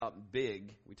about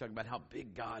big. We talk about how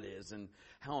big God is and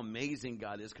how amazing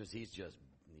God is because he's just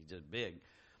big.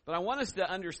 But I want us to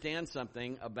understand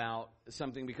something about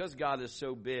something because God is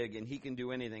so big and he can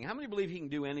do anything. How many believe he can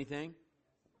do anything?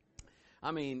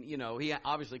 I mean, you know, he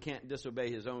obviously can't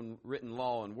disobey his own written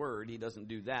law and word. He doesn't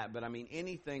do that. But I mean,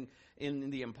 anything in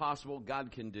the impossible,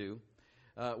 God can do.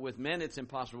 With men, it's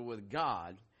impossible. With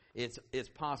God, it's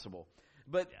possible.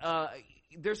 But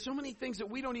there's so many things that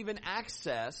we don't even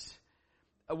access,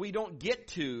 we don't get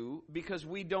to because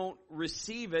we don't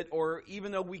receive it, or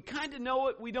even though we kind of know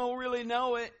it, we don't really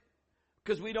know it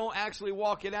because we don't actually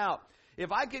walk it out.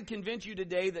 If I could convince you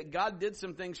today that God did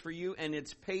some things for you and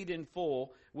it's paid in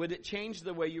full, would it change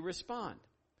the way you respond?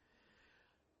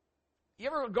 You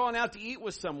ever gone out to eat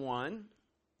with someone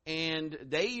and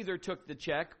they either took the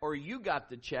check or you got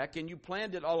the check and you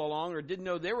planned it all along or didn't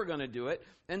know they were going to do it,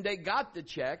 and they got the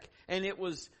check and it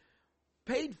was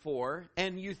paid for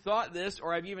and you thought this,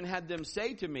 or I've even had them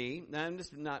say to me, and this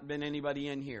has not been anybody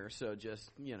in here, so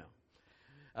just, you know.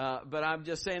 But I'm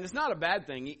just saying it's not a bad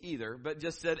thing either, but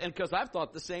just said, and because I've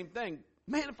thought the same thing.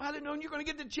 Man, if I'd have known you're going to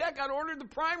get the check, I'd ordered the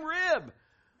prime rib.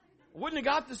 Wouldn't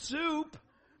have got the soup.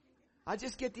 I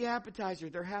just get the appetizer.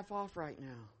 They're half off right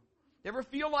now. Ever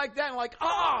feel like that? And like,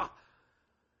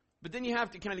 But then you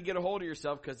have to kind of get a hold of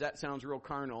yourself because that sounds real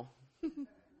carnal.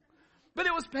 But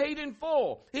it was paid in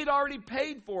full. He'd already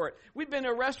paid for it. We'd been to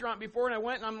a restaurant before and I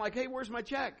went and I'm like, hey, where's my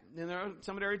check? And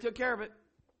somebody already took care of it.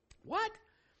 What?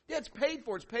 Yeah, it's paid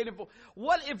for. It's paid in full.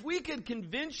 What if we could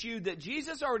convince you that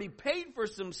Jesus already paid for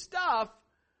some stuff?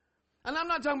 And I'm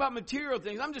not talking about material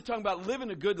things. I'm just talking about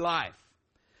living a good life.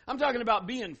 I'm talking about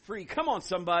being free. Come on,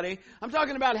 somebody. I'm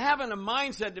talking about having a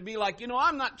mindset to be like, you know,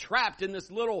 I'm not trapped in this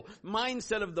little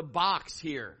mindset of the box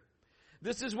here.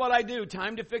 This is what I do.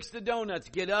 Time to fix the donuts.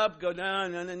 Get up, go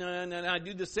down, and I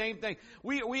do the same thing.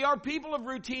 We are people of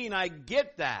routine. I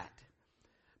get that.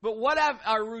 But what if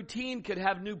our routine could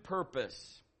have new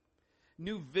purpose?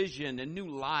 New vision and new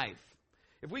life.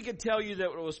 If we could tell you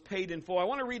that it was paid in full. I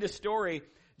want to read a story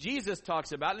Jesus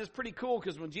talks about, and it's pretty cool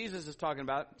because when Jesus is talking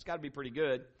about it, it's got to be pretty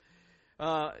good.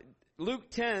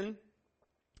 Luke 10,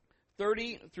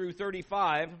 30 through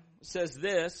 35 says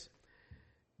this.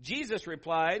 Jesus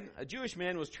replied, a Jewish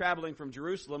man was traveling from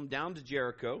Jerusalem down to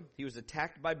Jericho. He was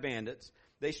attacked by bandits.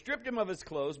 They stripped him of his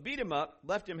clothes, beat him up,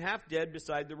 left him half dead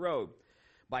beside the road.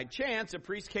 By chance, a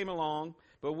priest came along,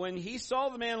 but when he saw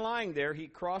the man lying there, he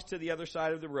crossed to the other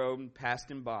side of the road and passed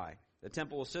him by. The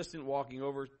temple assistant walking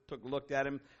over looked at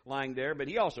him lying there, but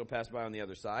he also passed by on the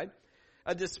other side.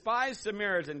 A despised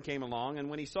Samaritan came along, and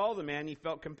when he saw the man, he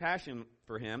felt compassion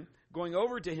for him. Going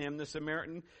over to him, the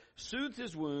Samaritan soothed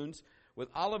his wounds with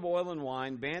olive oil and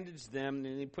wine, bandaged them,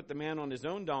 and he put the man on his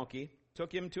own donkey,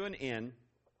 took him to an inn,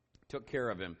 took care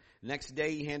of him. Next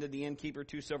day, he handed the innkeeper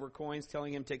 2 silver coins,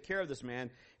 telling him, take care of this man.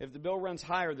 If the bill runs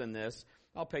higher than this,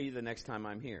 I'll pay you the next time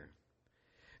I'm here.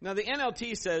 Now, the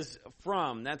NLT says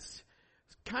from. That's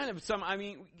kind of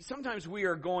sometimes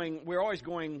we're always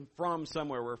going from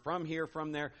somewhere. We're from here,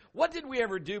 from there. What did we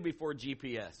ever do before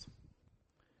GPS?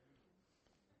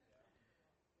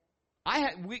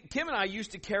 Kim and I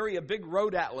used to carry a big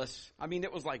road atlas. I mean,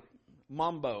 it was like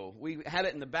Mambo. We had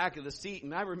it in the back of the seat,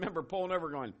 and I remember pulling over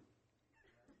going,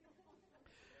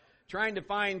 trying to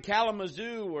find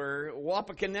Kalamazoo or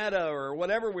Wapakoneta or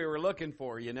whatever we were looking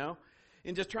for, you know,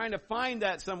 and just trying to find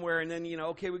that somewhere. And then, you know,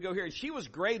 okay, we go here. And she was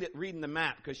great at reading the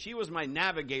map because she was my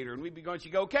navigator. And we'd be going,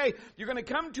 she'd go, okay, you're going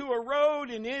to come to a road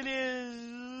and it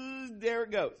is, there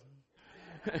it goes.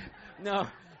 No,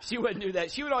 she wouldn't do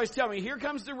that. She would always tell me, here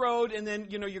comes the road. And then,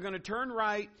 you know, you're going to turn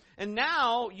right. And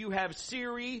now you have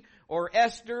Siri or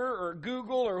Esther or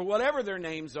Google or whatever their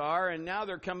names are. And now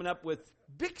they're coming up with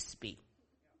Bixby.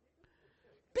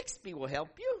 Bixby will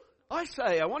help you. I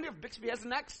say, I wonder if Bixby has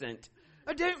an accent.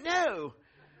 I don't know.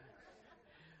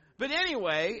 But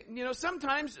anyway, you know,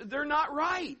 sometimes they're not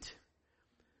right.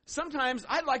 Sometimes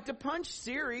I'd like to punch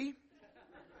Siri.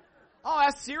 I'll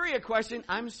ask Siri a question.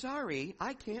 I'm sorry,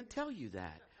 I can't tell you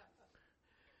that.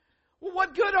 Well,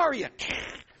 what good are you?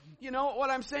 You know, what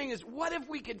I'm saying is, what if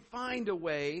we could find a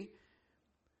way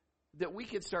that we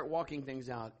could start walking things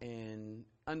out and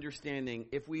understanding,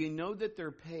 if we know that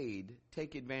they're paid,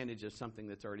 take advantage of something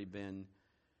that's already been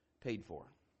paid for.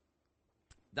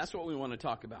 That's what we want to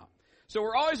talk about. So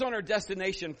we're always on our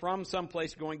destination from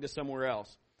someplace going to somewhere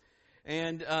else.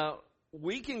 And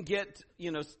we can get,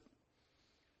 you know,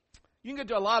 you can get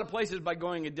to a lot of places by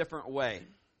going a different way.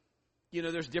 You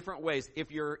know, there's different ways.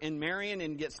 If you're in Marion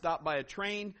and get stopped by a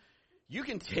train, you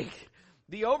can take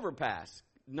the overpass.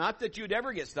 Not that you'd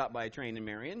ever get stopped by a train in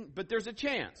Marion, but there's a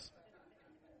chance.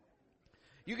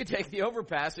 You could take the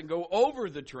overpass and go over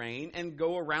the train and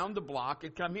go around the block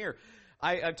and come here.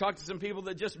 I've talked to some people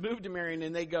that just moved to Marion,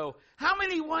 and they go, how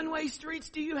many one-way streets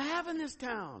do you have in this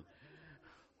town?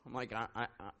 I'm like,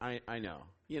 I know.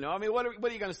 You know, I mean, what are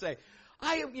you going to say?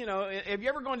 Have you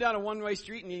ever gone down a one-way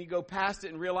street and you go past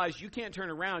it and realize you can't turn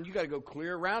around? You got to go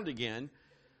clear around again.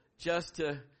 Just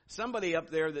to, somebody up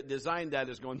there that designed that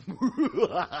is going,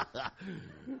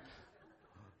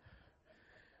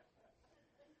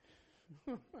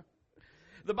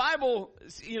 the Bible,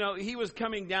 he was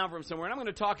coming down from somewhere, and I'm going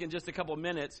to talk in just a couple of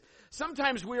minutes.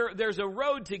 Sometimes there's a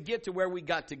road to get to where we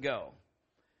got to go.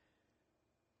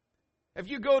 If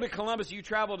you go to Columbus, you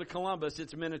travel to Columbus,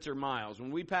 it's minutes or miles.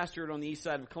 When we pastored on the east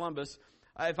side of Columbus,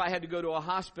 if I had to go to a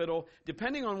hospital,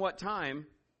 depending on what time,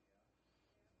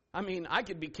 I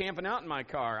could be camping out in my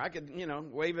car. I could,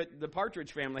 wave at the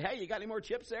Partridge family. Hey, you got any more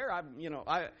chips there?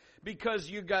 Because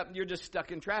you're just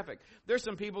stuck in traffic. There's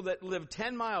some people that live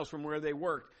 10 miles from where they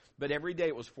worked, but every day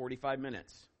it was 45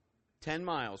 minutes. 10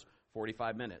 miles,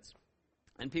 45 minutes.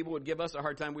 And people would give us a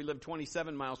hard time. We live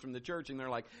 27 miles from the church, and they're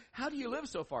like, how do you live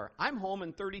so far? I'm home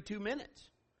in 32 minutes.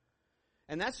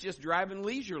 And that's just driving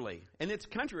leisurely. And it's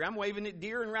country. I'm waving at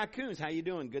deer and raccoons. How you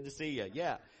doing? Good to see you.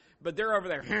 Yeah. But they're over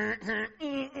there.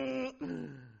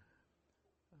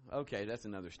 Okay, that's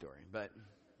another story. But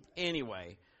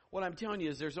anyway, what I'm telling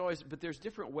you is there's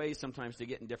different ways sometimes to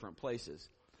get in different places.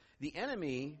 The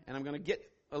enemy, and I'm going to get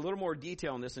a little more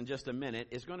detail on this in just a minute,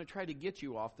 is going to try to get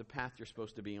you off the path you're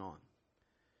supposed to be on.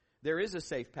 There is a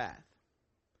safe path.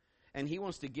 And he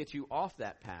wants to get you off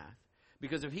that path.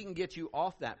 Because if he can get you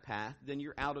off that path, then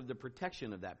you're out of the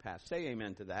protection of that path. Say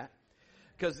amen to that.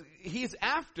 Because he's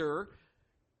after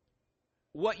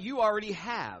what you already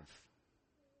have.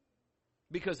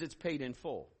 Because it's paid in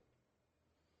full.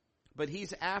 But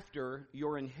he's after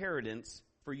your inheritance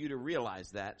for you to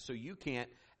realize that. So you can't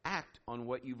act on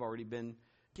what you've already been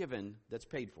given that's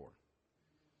paid for.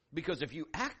 Because if you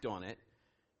act on it,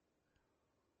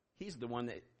 he's the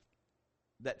one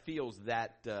that feels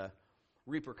that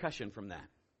repercussion from that.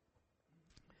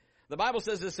 The Bible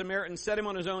says the Samaritan set him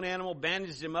on his own animal,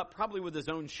 bandaged him up, probably with his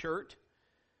own shirt.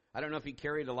 I don't know if he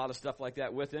carried a lot of stuff like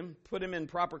that with him. Put him in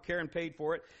proper care and paid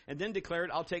for it, and then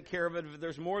declared, I'll take care of it if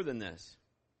there's more than this.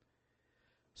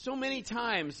 So many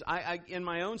times, I in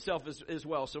my own self as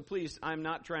well, so please, I'm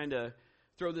not trying to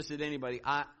throw this at anybody.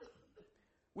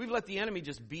 We've let the enemy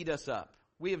just beat us up.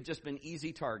 We have just been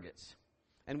easy targets.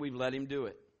 And we've let him do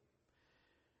it.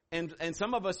 And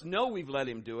some of us know we've let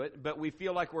him do it, but we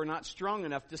feel like we're not strong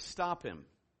enough to stop him.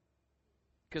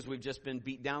 Because we've just been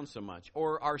beat down so much.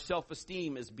 Or our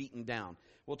self-esteem is beaten down.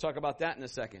 We'll talk about that in a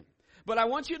second. But I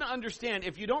want you to understand,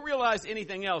 if you don't realize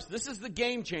anything else, this is the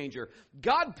game changer.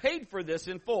 God paid for this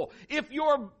in full. If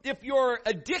you're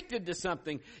addicted to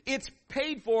something, it's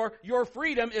paid for. Your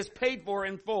freedom is paid for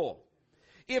in full.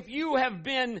 If you have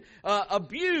been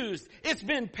abused, it's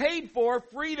been paid for,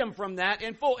 freedom from that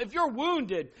in full. If you're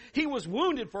wounded, he was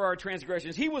wounded for our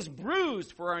transgressions. He was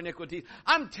bruised for our iniquities.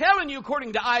 I'm telling you,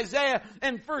 according to Isaiah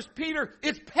and 1 Peter,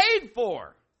 it's paid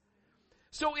for.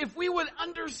 So if we would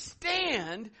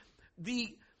understand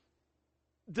the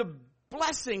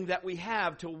blessing that we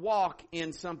have to walk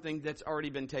in something that's already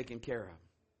been taken care of.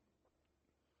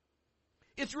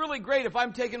 It's really great if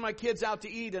I'm taking my kids out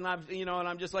to eat and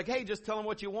I'm just like, hey, just tell them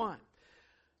what you want.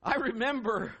 I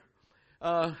remember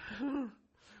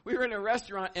we were in a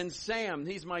restaurant and Sam,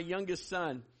 he's my youngest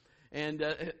son, and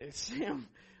Sam,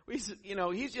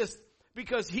 he's just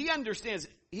because he understands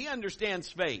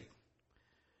faith.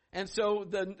 And so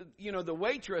the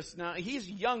waitress now, he's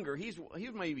younger. He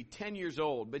was maybe 10 years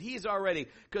old, but he's already,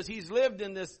 because he's lived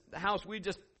in this house. We're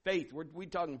talking faith. We're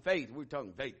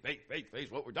talking faith,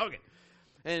 what we're talking.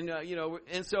 And,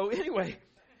 and so anyway,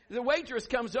 the waitress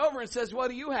comes over and says,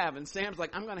 what do you have? And Sam's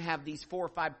like, I'm going to have these 4 or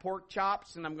 5 pork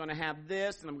chops, and I'm going to have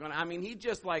this, and he's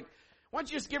just like, why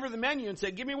don't you just give her the menu and say,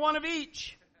 give me one of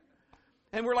each?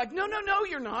 And we're like, no,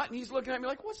 you're not. And he's looking at me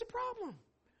like, what's the problem?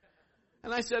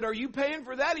 And I said, are you paying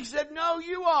for that? He said, no,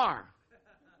 you are.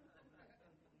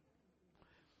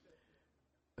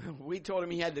 We told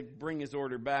him he had to bring his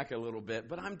order back a little bit.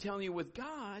 But I'm telling you, with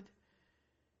God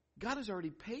has already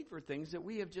paid for things that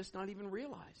we have just not even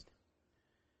realized.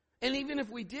 And even if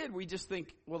we did, we just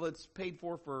think, well, it's paid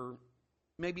for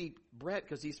maybe Brett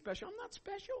because he's special. I'm not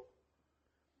special.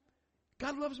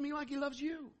 God loves me like he loves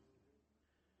you.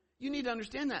 You need to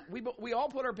understand that. We all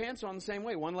put our pants on the same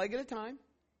way, one leg at a time.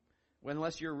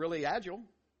 Unless you're really agile.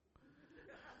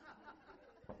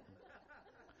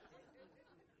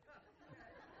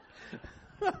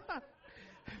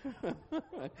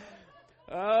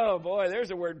 Oh boy, there's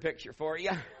a word picture for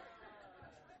you.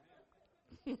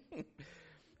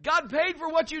 God paid for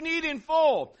what you need in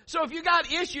full. So if you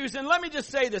got issues, and let me just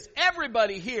say this,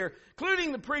 everybody here,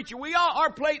 including the preacher,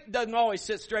 our plate doesn't always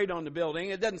sit straight on the building.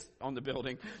 It doesn't, on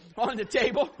the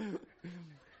table.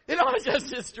 It always just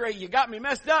sits straight. You got me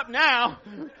messed up now.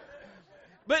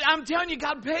 But I'm telling you,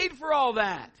 God paid for all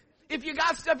that. If you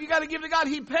got stuff you got to give to God,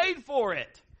 He paid for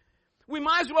it. We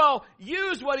might as well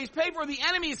use what He's paid for. The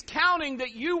enemy is counting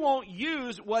that you won't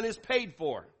use what is paid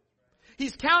for.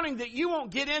 He's counting that you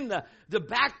won't get in the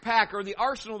backpack or the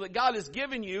arsenal that God has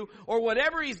given you or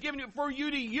whatever He's given you for you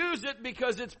to use it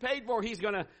because it's paid for. He's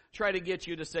going to try to get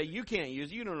you to say, you can't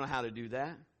use it. You don't know how to do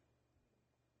that.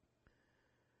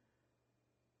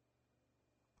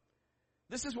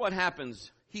 This is what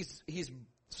happens. He's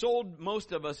sold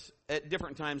most of us at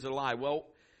different times a lie. Well,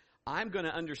 I'm going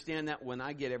to understand that when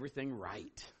I get everything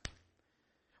right.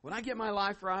 When I get my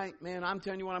life right, man, I'm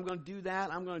telling you what, I'm going to do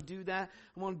that. I'm going to do that.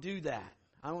 I'm going to do that.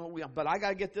 But I got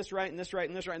to get this right and this right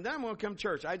and this right. And then I'm going to come to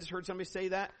church. I just heard somebody say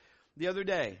that the other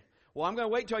day. Well, I'm going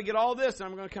to wait till I get all this and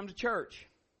I'm going to come to church.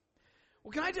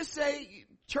 Well, can I just say,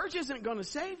 church isn't going to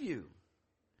save you.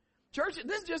 Church,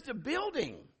 this is just a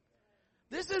building.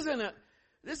 This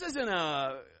isn't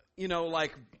a,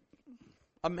 like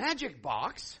a magic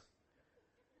box.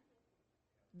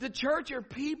 The church are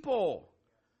people.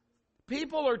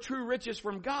 People are true riches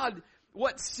from God.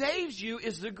 What saves you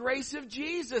is the grace of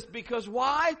Jesus. Because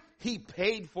why? He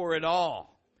paid for it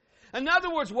all. In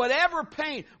other words, whatever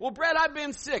pain. Well, Brett, I've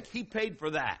been sick. He paid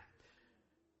for that.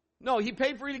 No, He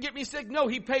paid for you to get me sick. No,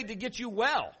 He paid to get you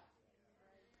well.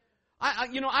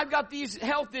 I've got these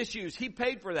health issues. He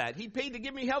paid for that. He paid to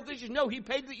give me health issues. No, He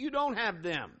paid that you don't have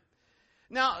them.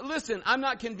 Now, listen, I'm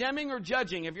not condemning or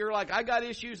judging. If you're like, I got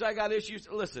issues.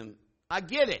 Listen, I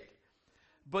get it.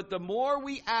 But the more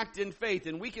we act in faith,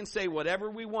 and we can say whatever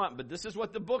we want, but this is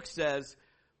what the book says,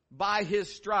 by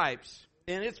His stripes,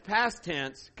 and it's past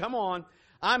tense, come on,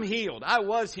 I'm healed. I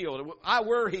was healed.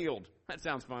 We're healed. That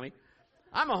sounds funny.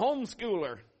 I'm a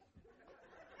homeschooler.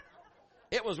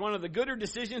 It was one of the gooder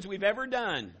decisions we've ever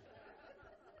done.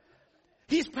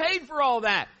 He's paid for all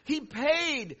that. He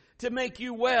paid to make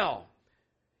you well.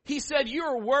 He said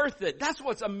you're worth it. That's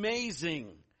what's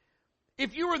amazing.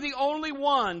 If you were the only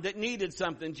one that needed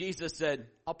something, Jesus said,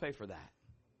 I'll pay for that.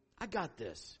 I got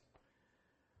this.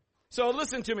 So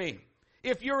listen to me.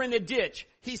 If you're in a ditch,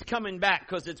 He's coming back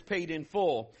because it's paid in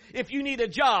full. If you need a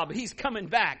job, He's coming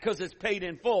back because it's paid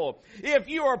in full. If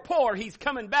you are poor, He's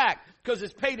coming back because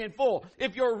it's paid in full.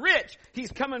 If you're rich,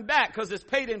 He's coming back because it's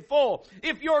paid in full.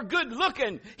 If you're good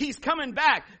looking, He's coming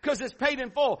back because it's paid in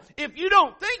full. If you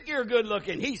don't think you're good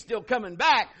looking, He's still coming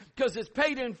back because it's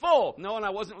paid in full. No, and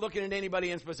I wasn't looking at anybody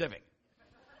in specific.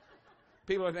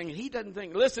 People are thinking, he doesn't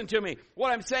think. Listen to me.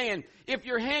 What I'm saying, if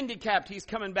you're handicapped, He's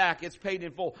coming back. It's paid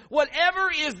in full.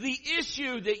 Whatever is the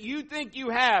issue that you think you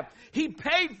have, He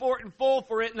paid for it in full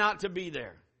for it not to be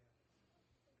there.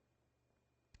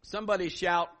 Somebody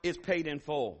shout, it's paid in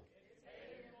full.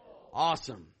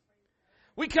 Awesome.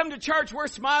 We come to church, we're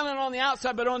smiling on the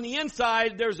outside, but on the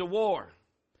inside, there's a war.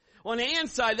 On the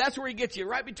inside, that's where He gets you,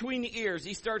 right between the ears.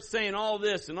 He starts saying all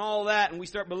this and all that, and we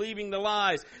start believing the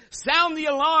lies. Sound the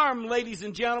alarm, ladies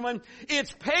and gentlemen.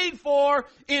 It's paid for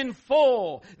in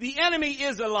full. The enemy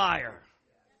is a liar.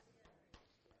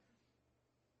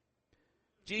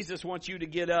 Jesus wants you to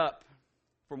get up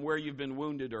from where you've been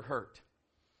wounded or hurt.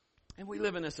 And we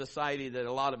live in a society that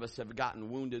a lot of us have gotten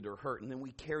wounded or hurt, and then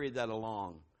we carry that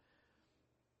along.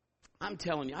 I'm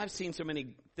telling you, I've seen so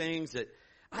many things that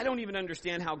I don't even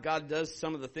understand how God does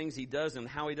some of the things He does and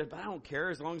how He does, but I don't care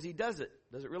as long as He does it.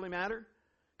 Does it really matter?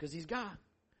 Because He's God.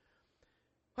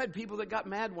 I had people that got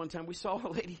mad one time. We saw a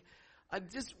lady. I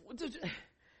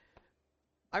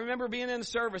remember being in a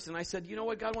service and I said, you know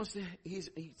what, God wants to, He's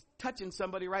touching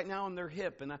somebody right now on their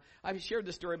hip. And I've shared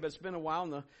the story, but it's been a while.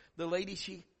 And the lady,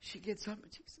 she gets up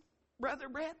and she said, Brother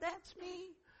Brett, that's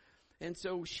me. And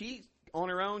so she, on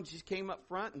her own, just came up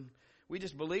front and we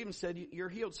just believed and said, you're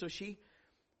healed. So she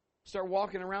started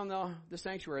walking around the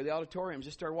sanctuary, the auditorium,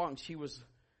 just started walking. She was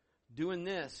doing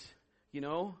this,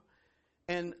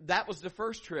 and that was the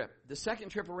first trip. The second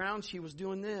trip around, she was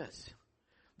doing this.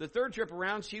 The third trip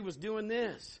around, she was doing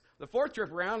this. The fourth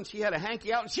trip around, she had a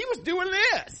hanky out and she was doing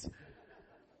this.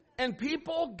 And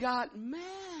people got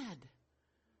mad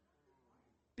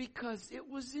because it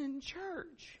was in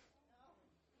church.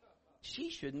 She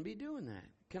shouldn't be doing that.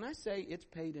 Can I say it's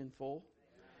paid in full?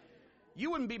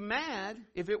 You wouldn't be mad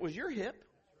if it was your hip.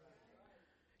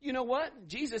 You know what?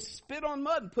 Jesus spit on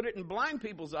mud and put it in blind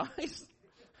people's eyes.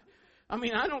 I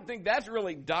mean, I don't think that's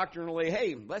really doctrinally,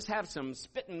 hey, let's have some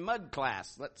spit and mud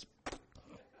class.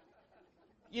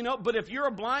 But if you're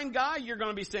a blind guy, you're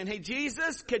going to be saying, hey,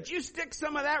 Jesus, could you stick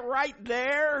some of that right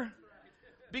there?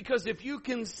 Because if you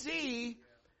can see,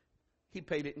 he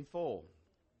paid it in full.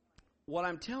 What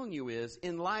I'm telling you is,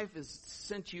 in life has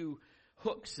sent you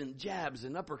hooks and jabs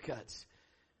and uppercuts.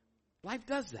 Life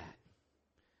does that.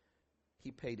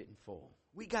 He paid it in full.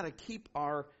 We got to keep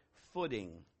our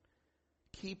footing.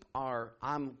 Keep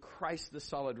I'm Christ the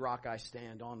solid rock I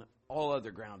stand on. All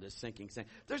other ground is sinking sand.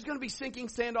 There's going to be sinking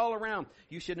sand all around.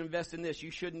 You should invest in this.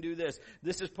 You shouldn't do this.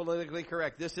 This is politically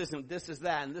correct. This isn't. This is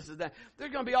that. And this is that.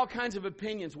 There's going to be all kinds of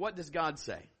opinions. What does God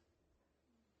say?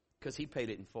 Because he paid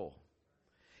it in full.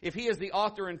 If he is the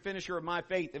author and finisher of my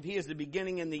faith, if he is the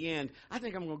beginning and the end, I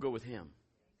think I'm going to go with him.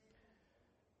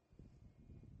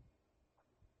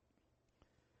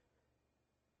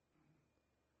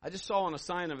 I just saw on a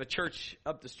sign of a church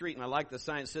up the street, and I like the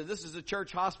sign. It says, this is a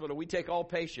church hospital. We take all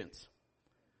patients.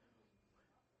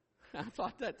 I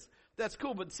thought that's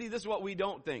cool, but see, this is what we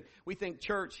don't think. We think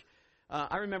church,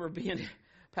 I remember being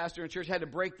a pastor in church, had to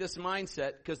break this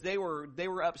mindset because they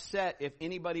were upset if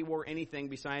anybody wore anything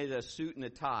besides a suit and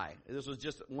a tie. This was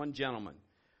just one gentleman.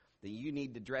 That you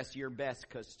need to dress your best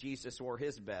because Jesus wore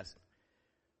his best.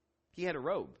 He had a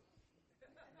robe,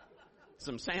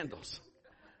 some sandals,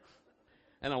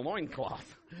 and a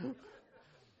loincloth.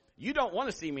 You don't want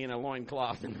to see me in a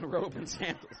loincloth and a robe and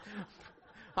sandals.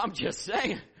 I'm just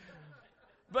saying.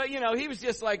 But, he was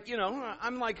just like,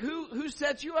 I'm like, who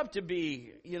set you up to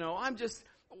be?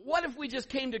 What if we just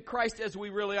came to Christ as we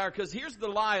really are? Because here's the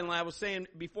lie, and I was saying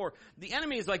before. The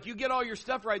enemy is like, you get all your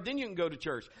stuff right, then you can go to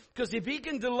church. Because if he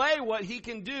can delay what he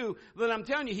can do, then I'm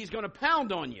telling you, he's going to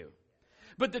pound on you.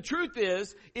 But the truth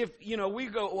is, if, we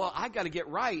go, well, I got to get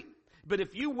right. But if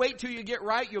you wait till you get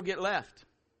right, you'll get left.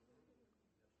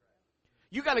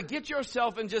 You got to get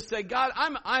yourself and just say, God,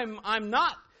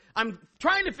 I'm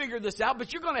trying to figure this out,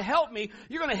 but you're going to help me.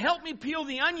 You're going to help me peel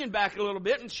the onion back a little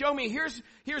bit and show me here's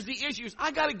the issues.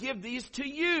 I got to give these to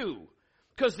you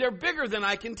because they're bigger than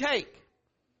I can take.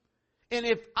 And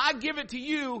if I give it to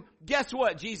you, guess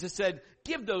what? Jesus said,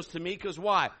 give those to me because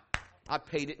why? I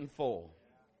paid it in full.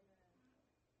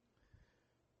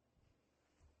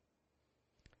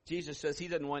 Jesus says he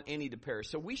doesn't want any to perish.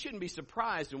 So we shouldn't be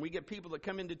surprised when we get people that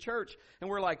come into church and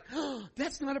we're like, oh,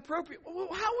 that's not appropriate. Well,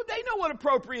 how would they know what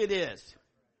appropriate is?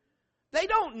 They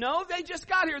don't know. They just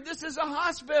got here. This is a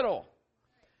hospital.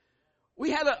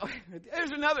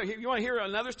 There's another, you want to hear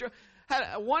another story? Had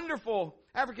a wonderful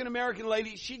African-American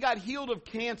lady. She got healed of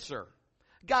cancer.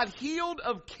 Got healed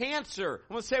of cancer.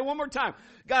 I'm going to say it one more time.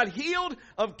 Got healed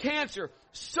of cancer.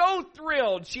 So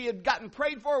thrilled. She had gotten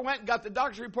prayed for, went and got the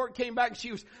doctor's report, came back, and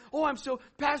she was,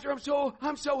 Pastor,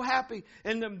 I'm so happy.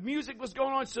 And the music was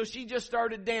going on, so she just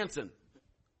started dancing.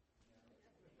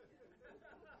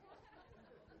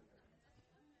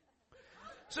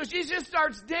 So she just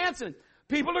starts dancing.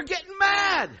 People are getting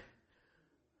mad.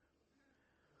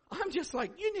 I'm just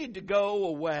like, you need to go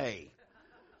away.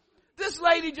 This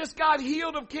lady just got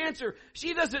healed of cancer.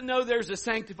 She doesn't know there's a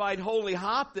sanctified holy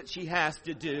hop that she has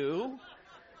to do.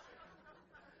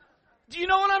 Do you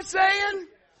know what I'm saying?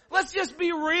 Let's just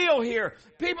be real here.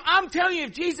 People, I'm telling you,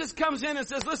 if Jesus comes in and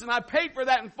says, listen, I paid for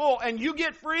that in full, and you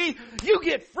get free, you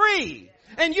get free.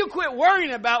 And you quit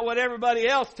worrying about what everybody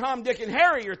else, Tom, Dick, and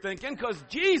Harry, are thinking, because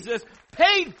Jesus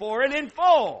paid for it in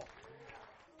full.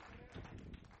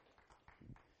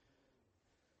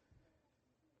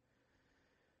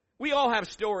 We all have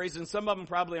stories, and some of them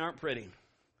probably aren't pretty.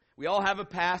 We all have a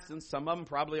past, and some of them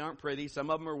probably aren't pretty.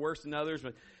 Some of them are worse than others.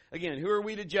 But again, who are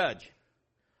we to judge?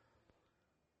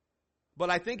 But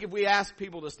I think if we ask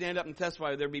people to stand up and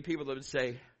testify, there'd be people that would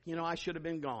say, I should have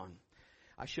been gone.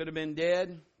 I should have been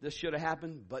dead. This should have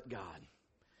happened, but God.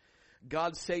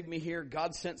 God saved me here.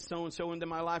 God sent so-and-so into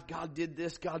my life. God did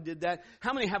this. God did that.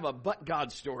 How many have a but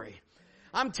God story?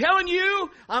 I'm telling you,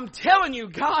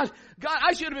 God,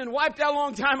 I should have been wiped out a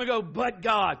long time ago, but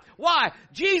God. Why?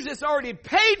 Jesus already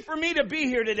paid for me to be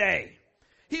here today.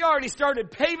 He already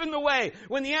started paving the way.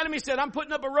 When the enemy said, I'm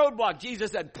putting up a roadblock,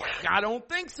 Jesus said, I don't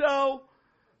think so.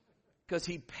 Because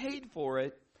he paid for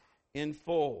it in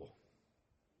full.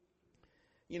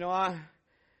 You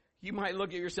might look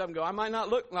at yourself and go, I might not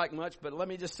look like much, but let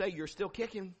me just say, you're still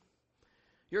kicking.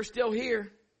 You're still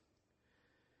here.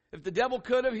 If the devil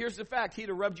could have, here's the fact, he'd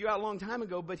have rubbed you out a long time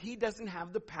ago, but he doesn't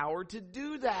have the power to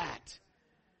do that.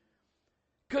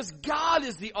 Because God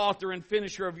is the author and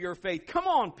finisher of your faith. Come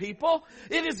on, people.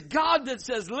 It is God that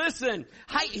says, listen,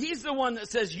 he's the one that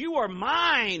says, you are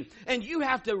mine. And you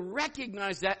have to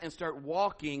recognize that and start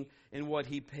walking in what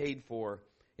he paid for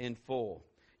in full.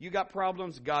 You got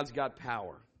problems, God's got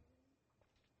power.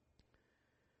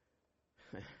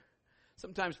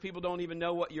 Sometimes people don't even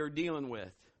know what you're dealing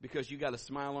with because you got a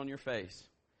smile on your face.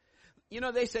 You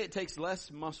know, they say it takes less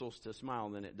muscles to smile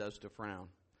than it does to frown.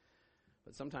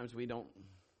 But sometimes we don't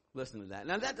listen to that.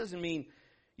 Now, that doesn't mean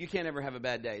you can't ever have a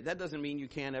bad day. That doesn't mean you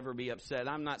can't ever be upset.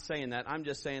 I'm not saying that. I'm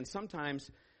just saying sometimes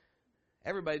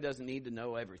everybody doesn't need to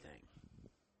know everything.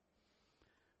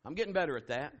 I'm getting better at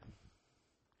that.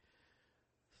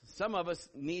 Some of us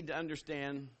need to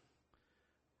understand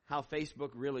how Facebook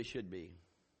really should be.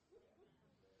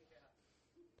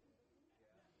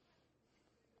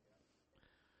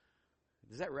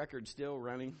 Is that record still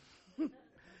running?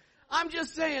 I'm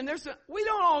just saying, we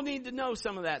don't all need to know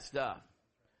some of that stuff.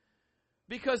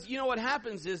 Because you know what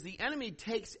happens is the enemy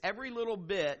takes every little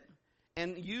bit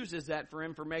and uses that for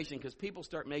information because people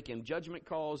start making judgment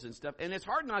calls and stuff. And it's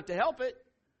hard not to help it.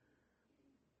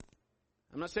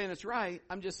 I'm not saying it's right.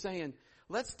 I'm just saying,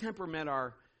 let's temperament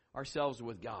ourselves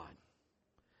with God.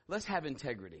 Let's have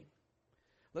integrity.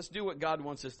 Let's do what God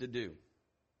wants us to do.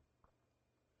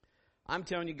 I'm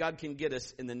telling you, God can get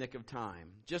us in the nick of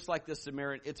time. Just like this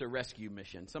Samaritan, it's a rescue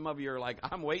mission. Some of you are like,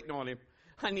 I'm waiting on him.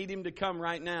 I need him to come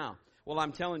right now. Well,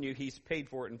 I'm telling you, he's paid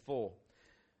for it in full.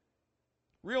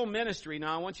 Real ministry.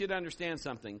 Now, I want you to understand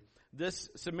something. This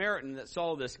Samaritan that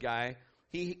saw this guy,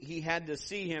 he had to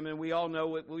see him, and we all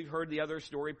know it. We've heard the other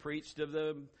story preached of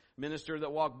the minister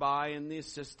that walked by and the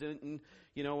assistant and,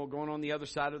 you know, going on the other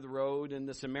side of the road, and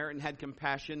the Samaritan had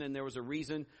compassion, and there was a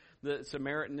reason the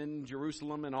Samaritan in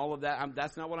Jerusalem and all of that.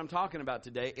 That's not what I'm talking about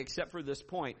today, except for this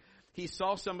point. He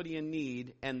saw somebody in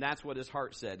need, and that's what his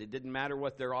heart said. It didn't matter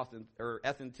what their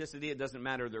ethnicity. It doesn't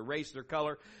matter their race, their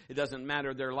color. It doesn't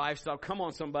matter their lifestyle. Come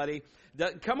on, somebody.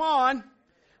 Come on.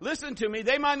 Listen to me.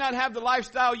 They might not have the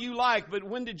lifestyle you like, but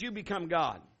when did you become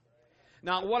God?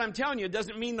 Now, what I'm telling you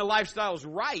doesn't mean the lifestyle's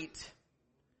right.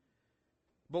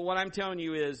 But what I'm telling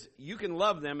you is you can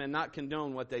love them and not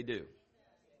condone what they do.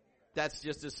 That's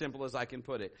just as simple as I can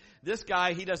put it. This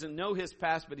guy, he doesn't know his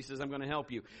past, but he says, I'm going to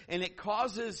help you. And it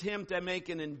causes him to make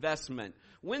an investment.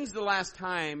 When's the last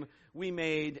time we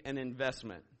made an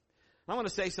investment? I want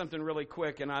to say something really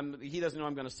quick, and he doesn't know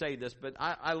I'm going to say this, but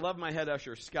I love my head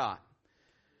usher, Scott.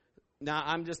 Now,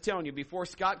 I'm just telling you, before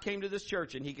Scott came to this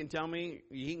church, and he can tell me,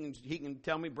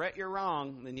 Brett, you're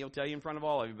wrong, and he'll tell you in front of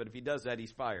all of you, but if he does that,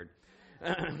 he's fired.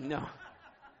 No.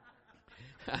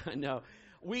 No.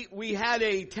 We had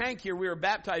a tank here. We were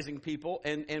baptizing people,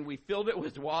 and we filled it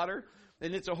with water,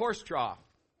 and it's a horse trough.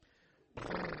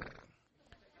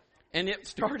 And it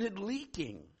started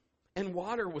leaking, and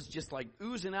water was just like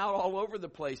oozing out all over the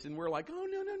place, and we're like, oh,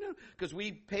 no, because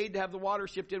we paid to have the water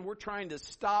shipped in. We're trying to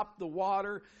stop the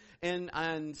water,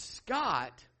 and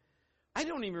Scott, I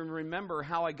don't even remember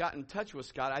how I got in touch with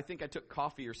Scott. I think I took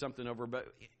coffee or something over, but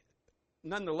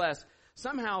nonetheless,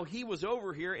 somehow he was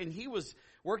over here, and he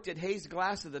worked at Hayes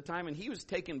Glass at the time, and he was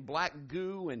taking black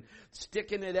goo and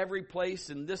sticking it every place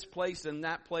and this place and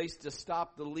that place to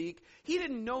stop the leak. He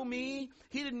didn't know me.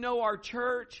 He didn't know our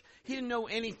church. He didn't know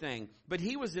anything. But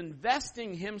he was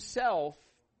investing himself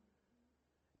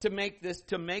to make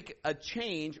a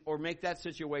change or make that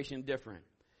situation different.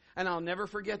 And I'll never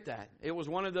forget that. It was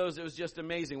one of those, it was just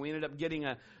amazing. We ended up getting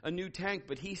a new tank,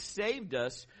 but he saved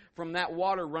us from that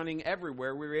water running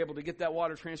everywhere. We were able to get that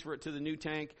water, transfer it to the new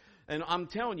tank. And I'm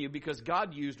telling you, because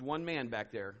God used one man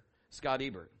back there, Scott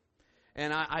Ebert.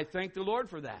 And I thank the Lord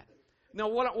for that. Now,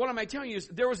 what am I telling you is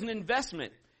there was an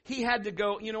investment. He had to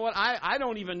go, you know what, I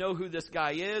don't even know who this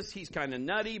guy is. He's kind of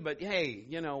nutty, but hey,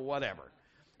 you know, whatever.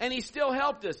 And he still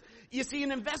helped us. You see,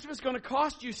 an investment's going to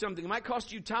cost you something. It might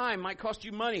cost you time, might cost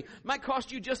you money, might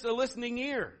cost you just a listening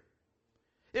ear.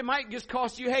 It might just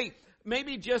cost you, hey,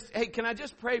 can I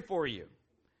just pray for you?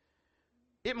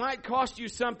 It might cost you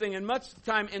something, and much of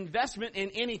the time, investment in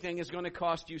anything is going to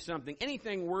cost you something.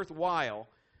 Anything worthwhile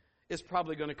is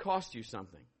probably going to cost you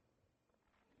something.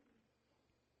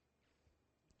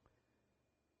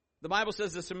 The Bible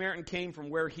says the Samaritan came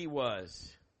from where he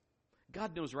was.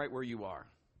 God knows right where you are.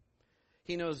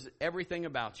 He knows everything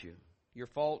about you, your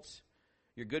faults,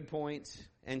 your good points,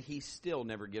 and he still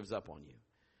never gives up on you.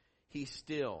 He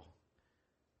still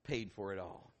paid for it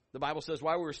all. The Bible says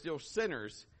while we were still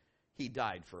sinners, he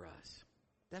died for us.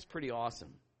 That's pretty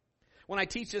awesome. When I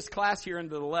teach this class here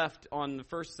into the left on the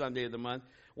first Sunday of the month,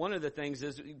 one of the things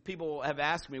is people have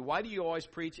asked me, why do you always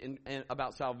preach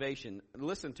about salvation?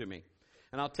 Listen to me.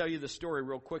 And I'll tell you the story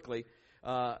real quickly.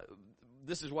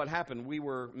 This is what happened.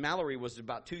 Mallory was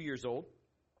about 2 years old,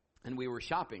 and we were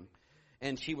shopping,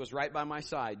 and she was right by my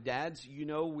side. Dads, you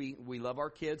know we love our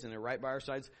kids, and they're right by our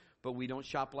sides, but we don't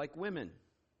shop like women.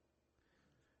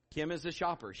 Kim is a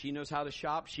shopper. She knows how to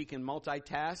shop. She can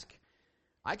multitask.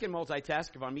 I can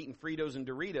multitask if I'm eating Fritos and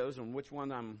Doritos, and which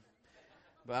one I'm...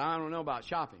 But I don't know about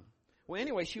shopping. Well,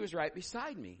 anyway, she was right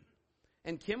beside me.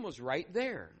 And Kim was right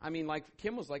there. I mean, like,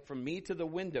 Kim was like from me to the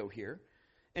window here.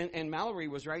 And Mallory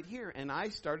was right here. And I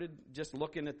started just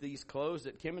looking at these clothes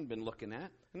that Kim had been looking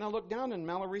at. And I looked down and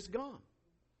Mallory's gone.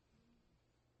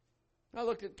 I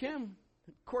looked at Kim.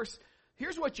 Of course,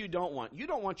 here's what you don't want. You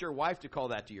don't want your wife to call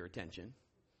that to your attention.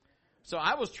 So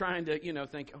I was trying to,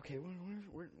 think, okay,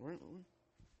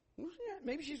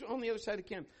 maybe she's on the other side of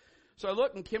Kim. So I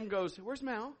looked and Kim goes, where's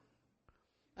Mal?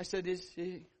 I said, is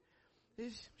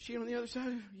she on the other side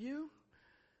of you?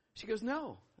 She goes,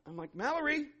 no. I'm like,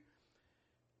 Mallory.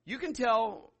 You can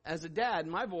tell as a dad,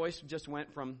 my voice just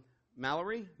went from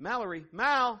Mallory,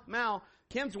 Mal.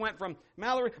 Kim's went from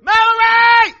Mallory.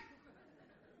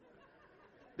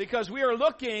 Because we are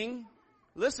looking,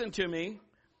 listen to me,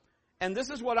 and this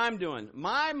is what I'm doing.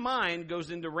 My mind goes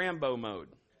into Rambo mode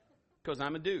because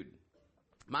I'm a dude.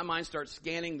 My mind starts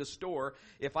scanning the store.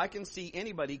 If I can see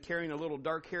anybody carrying a little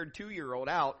dark-haired 2-year-old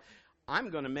out,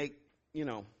 I'm going to make,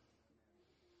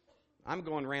 I'm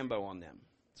going Rambo on them.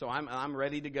 So I'm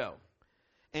ready to go.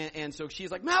 And so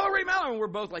she's like, Mallory. And we're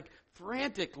both like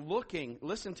frantic looking.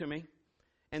 Listen to me.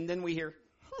 And then we hear,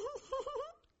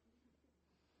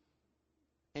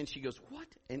 and she goes, what?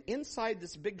 And inside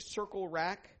this big circle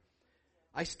rack,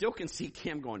 I still can see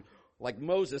Kim going, like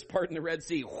Moses parting the Red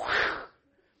Sea.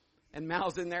 And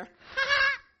Mal's in there.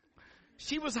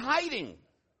 She was hiding.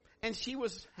 And she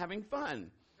was having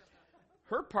fun.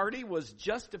 Her party was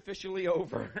just officially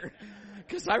over.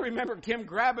 Because I remember Kim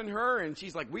grabbing her and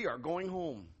she's like, we are going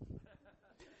home.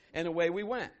 And away we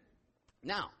went.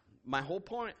 Now, my whole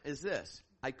point is this.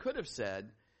 I could have said,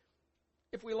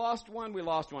 if we lost one, we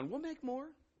lost one. We'll make more.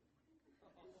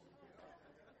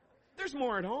 There's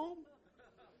more at home.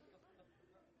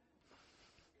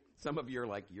 Some of you are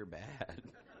like, you're bad.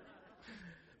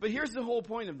 But here's the whole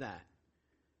point of that.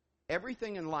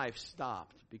 Everything in life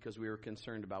stopped because we were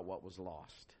concerned about what was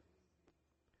lost.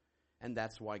 And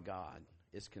that's why God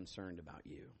is concerned about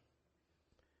you.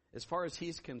 As far as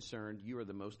He's concerned, you are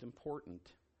the most important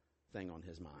thing on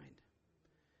His mind.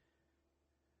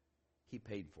 He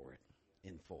paid for it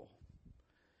in full.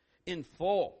 In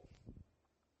full.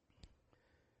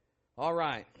 All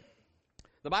right.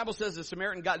 The Bible says the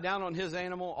Samaritan got down on his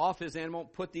animal, off his animal,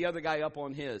 put the other guy up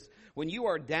on his. When you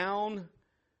are down,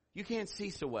 you can't see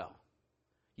so well.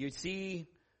 You see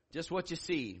just what you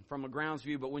see from a ground's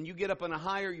view. But when you get up on a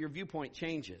higher, your viewpoint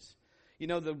changes.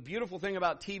 The beautiful thing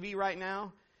about TV right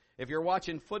now, if you're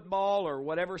watching football or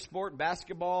whatever sport,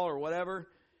 basketball or whatever,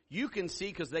 you can see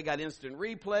because they got instant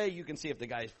replay. You can see if the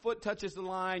guy's foot touches the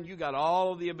line. You got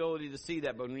all of the ability to see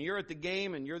that. But when you're at the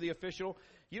game and you're the official,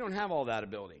 you don't have all that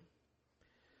ability.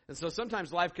 And so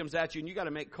sometimes life comes at you and you got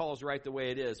to make calls right the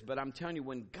way it is. But I'm telling you,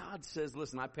 when God says,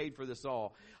 listen, I paid for this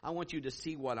all, I want you to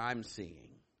see what I'm seeing.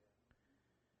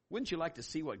 Wouldn't you like to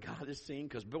see what God is seeing?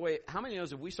 Because boy, how many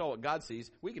knows if we saw what God sees,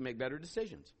 we can make better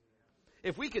decisions.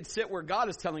 If we could sit where God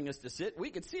is telling us to sit,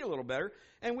 we could see a little better.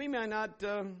 And we may not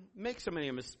make so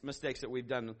many mistakes that we've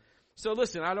done. So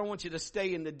listen, I don't want you to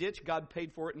stay in the ditch. God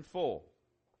paid for it in full.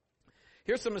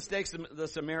 Here's some mistakes the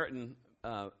Samaritan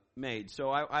made.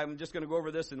 So I'm just going to go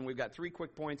over this, and we've got 3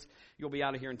 quick points. You'll be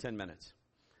out of here in 10 minutes.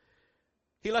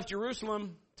 He left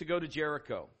Jerusalem to go to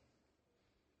Jericho.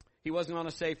 He wasn't on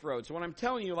a safe road. So what I'm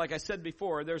telling you, like I said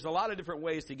before, there's a lot of different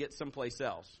ways to get someplace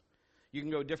else. You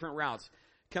can go different routes.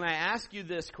 Can I ask you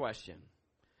this question?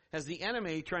 Has the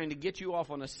enemy trying to get you off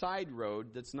on a side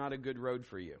road that's not a good road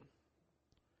for you?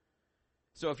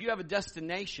 So if you have a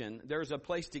destination, there's a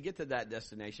place to get to that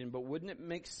destination, but wouldn't it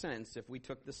make sense if we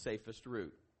took the safest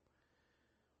route?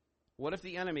 What if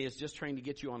the enemy is just trying to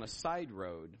get you on a side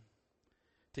road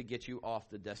to get you off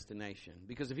the destination?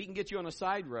 Because if he can get you on a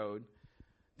side road,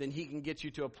 then he can get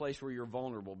you to a place where you're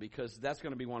vulnerable, because that's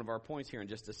going to be one of our points here in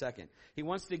just a second. He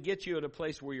wants to get you at a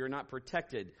place where you're not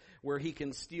protected, where he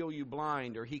can steal you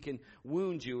blind, or he can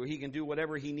wound you, or he can do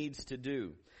whatever he needs to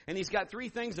do. And he's got 3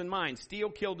 things in mind: steal,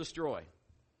 kill, destroy.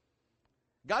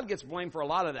 God gets blamed for a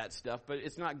lot of that stuff, but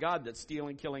it's not God that's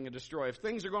stealing, killing, and destroy. If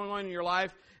things are going on in your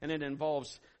life and it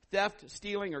involves theft,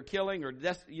 stealing, or killing, or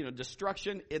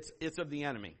destruction, it's of the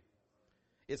enemy.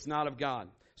 It's not of God.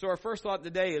 So our first thought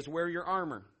today is wear your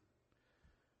armor.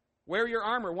 Wear your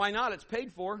armor. Why not? It's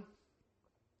paid for.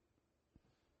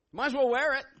 Might as well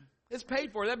wear it. It's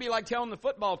paid for. That'd be like telling the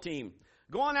football team,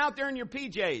 go on out there in your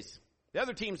PJs. The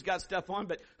other team's got stuff on,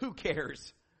 but who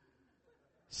cares?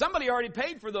 Somebody already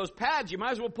paid for those pads. You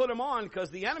might as well put them on,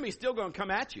 because the enemy's still going to come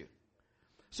at you.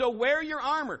 So wear your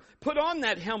armor. Put on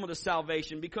that helmet of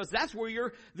salvation, because that's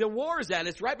where the war is at.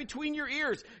 It's right between your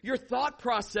ears, your thought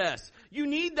process. You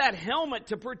need that helmet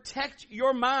to protect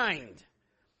your mind.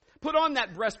 Put on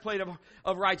that breastplate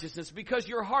of righteousness, because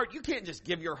your heart, you can't just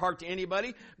give your heart to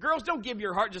anybody. Girls, don't give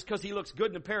your heart just because he looks good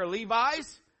in a pair of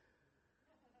Levi's.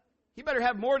 He better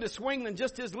have more to swing than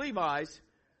just his Levi's.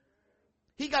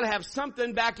 He got to have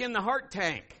something back in the heart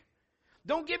tank.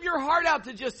 Don't give your heart out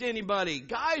to just anybody.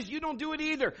 Guys, you don't do it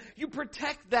either. You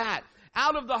protect that.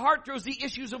 Out of the heart throws the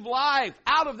issues of life.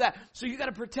 Out of that. So you got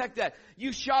to protect that.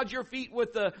 You shod your feet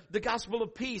with the gospel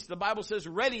of peace. The Bible says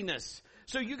readiness.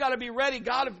 So you got to be ready.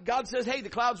 God says, hey, the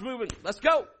cloud's moving. Let's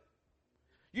go.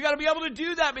 You got to be able to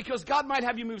do that, because God might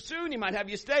have you move soon. He might have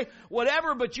you stay,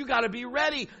 whatever, but you got to be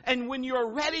ready. And when you're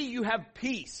ready, you have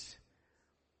peace.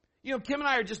 You know, Kim and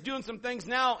I are just doing some things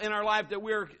now in our life that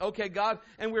we're, okay, God,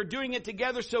 and we're doing it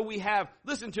together so we have,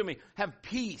 listen to me, have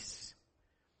peace.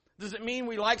 Does it mean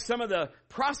we like some of the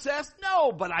process?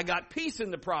 No, but I got peace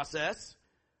in the process.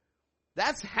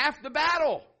 That's half the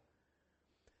battle.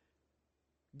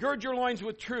 Gird your loins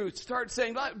with truth. Start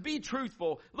saying, be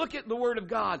truthful. Look at the Word of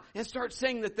God and start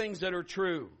saying the things that are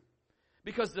true.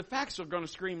 Because the facts are going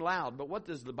to scream loud, but what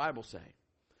does the Bible say?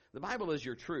 The Bible is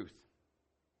your truth.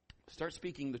 Start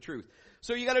speaking the truth.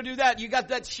 So you got to do that. You got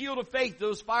that shield of faith,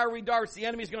 those fiery darts. The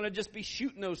enemy's going to just be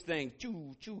shooting those things.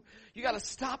 Choo, choo. You got to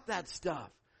stop that stuff.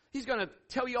 He's going to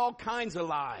tell you all kinds of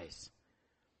lies.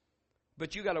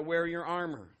 But you got to wear your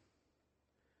armor.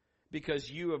 Because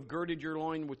you have girded your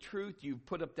loin with truth. You've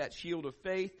put up that shield of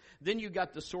faith. Then you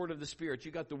got the sword of the Spirit.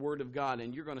 You got the Word of God.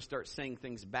 And you're going to start saying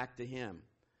things back to Him.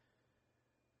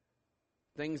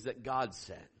 Things that God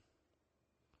said.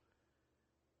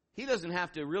 He doesn't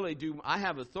have to really do, I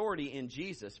have authority in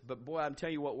Jesus. But boy, I'm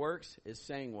telling you what works is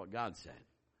saying what God said.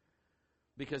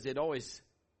 Because it always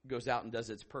goes out and does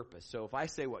its purpose. So if I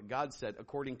say what God said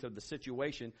according to the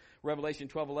situation, Revelation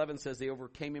 12:11 says they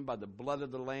overcame him by the blood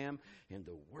of the Lamb and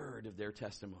the word of their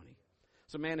testimony.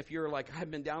 So man, if you're like,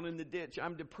 I've been down in the ditch,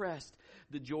 I'm depressed,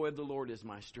 the joy of the Lord is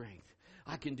my strength.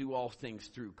 I can do all things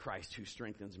through Christ who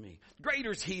strengthens me.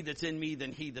 Greater is He that's in me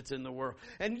than he that's in the world.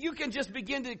 And you can just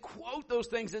begin to quote those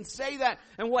things and say that.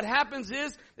 And what happens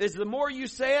is the more you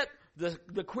say it,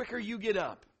 the quicker you get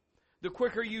up. The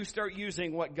quicker you start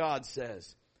using what God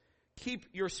says. Keep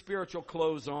your spiritual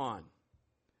clothes on.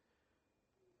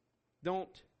 Don't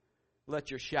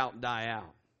let your shout die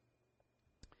out.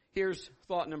 Here's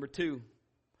thought number 2.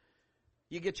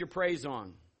 You get your praise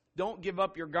on. Don't give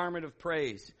up your garment of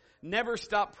praise. Never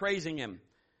stop praising Him.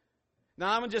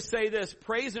 Now, I'm going to just say this.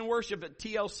 Praise and worship at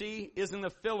TLC isn't a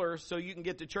filler so you can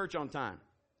get to church on time.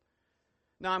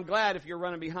 Now, I'm glad if you're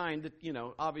running behind that,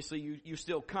 obviously you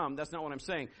still come. That's not what I'm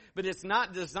saying. But it's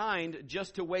not designed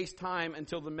just to waste time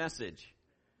until the message.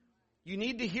 You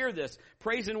need to hear this.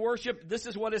 Praise and worship, this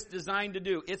is what it's designed to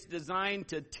do. It's designed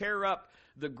to tear up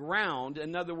the ground.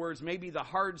 In other words, maybe the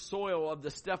hard soil of the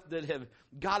stuff that have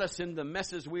got us in the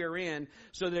messes we are in,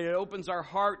 so that it opens our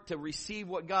heart to receive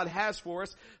what God has for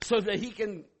us so that He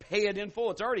can pay it in full.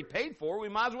 It's already paid for. We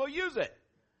might as well use it.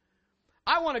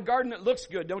 I want a garden that looks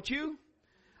good, don't you?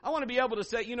 I want to be able to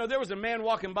say, there was a man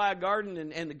walking by a garden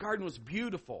and the garden was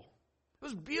beautiful. It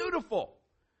was beautiful.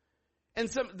 And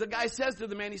the guy says to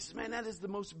the man, he says, man, that is the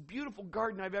most beautiful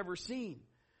garden I've ever seen.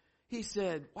 He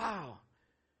said, wow,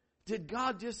 did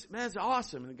God just, man, that's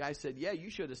awesome. And the guy said, yeah, you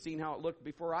should have seen how it looked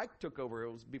before I took over.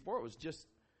 It was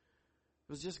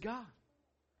just God.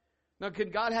 Now,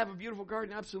 could God have a beautiful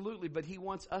garden? Absolutely, but He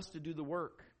wants us to do the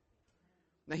work.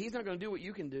 Now, He's not going to do what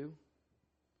you can do.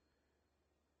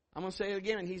 I'm going to say it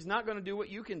again. He's not going to do what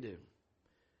you can do.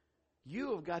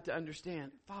 You have got to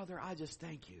understand, Father, I just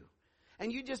thank You.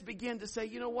 And you just begin to say,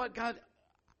 you know what, God,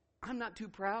 I'm not too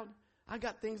proud. I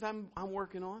got things I'm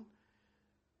working on.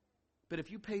 But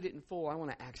if You paid it in full, I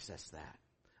want to access that.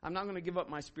 I'm not going to give up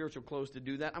my spiritual clothes to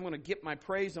do that. I'm going to get my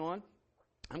praise on.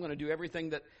 I'm going to do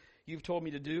everything that You've told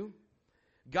me to do.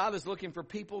 God is looking for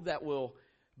people that will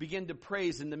begin to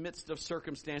praise in the midst of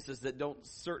circumstances that don't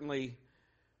certainly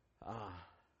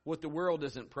what the world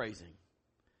isn't praising.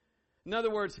 In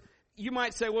other words, you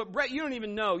might say, well, Brett, you don't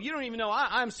even know.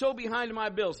 I'm so behind in my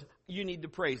bills. You need to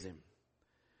praise Him.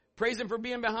 Praise Him for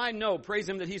being behind? No. Praise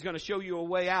Him that He's going to show you a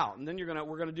way out. And then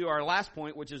we're going to do our last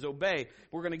point, which is obey.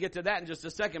 We're going to get to that in just a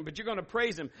second. But you're going to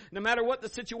praise Him. No matter what the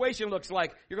situation looks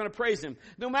like, you're going to praise Him.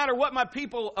 No matter what my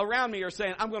people around me are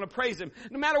saying, I'm going to praise Him.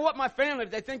 No matter what my family, if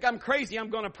they think I'm crazy,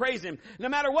 I'm going to praise Him. No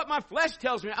matter what my flesh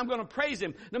tells me, I'm going to praise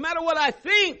Him. No matter what I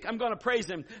think, I'm going to praise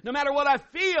Him. No matter what I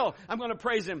feel, I'm going to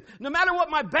praise Him. No matter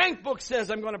what my bank book says,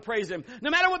 I'm going to praise Him.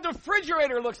 No matter what the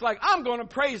refrigerator looks like, I'm going to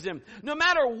praise Him. No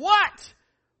matter what,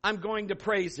 I'm going to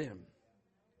praise Him.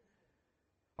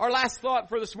 Our last thought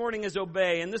for this morning is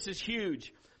obey, and this is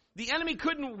huge. The enemy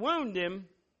couldn't wound him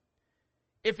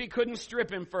if he couldn't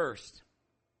strip him first.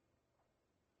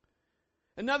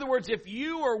 In other words, if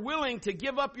you are willing to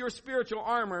give up your spiritual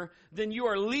armor, then you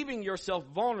are leaving yourself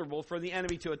vulnerable for the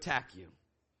enemy to attack you.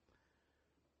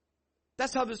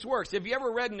 That's how this works. If you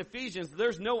ever read in Ephesians,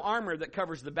 there's no armor that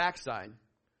covers the backside,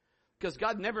 because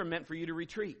God never meant for you to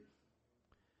retreat.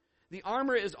 The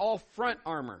armor is all front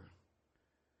armor.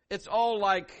 It's all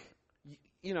like,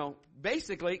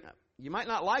 basically, you might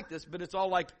not like this, but it's all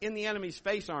like in the enemy's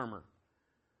face armor.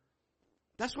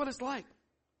 That's what it's like.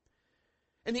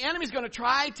 And the enemy's going to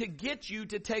try to get you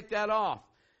to take that off.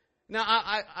 Now,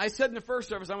 I said in the first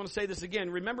service, I want to say this again.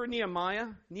 Remember Nehemiah?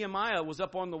 Nehemiah was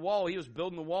up on the wall. He was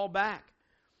building the wall back.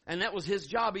 And that was his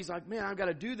job. He's like, man, I've got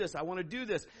to do this. I want to do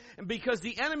this. And because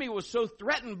the enemy was so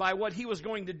threatened by what he was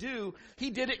going to do,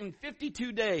 he did it in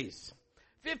 52 days.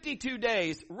 52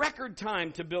 days, record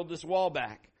time to build this wall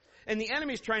back. And the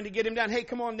enemy's trying to get him down. Hey,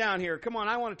 come on down here. Come on,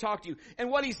 I want to talk to you. And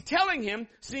what he's telling him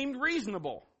seemed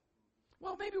reasonable.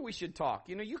 Well, maybe we should talk.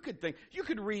 You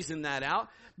could reason that out.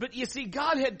 But you see,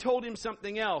 God had told him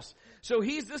something else. So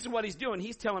this is what he's doing.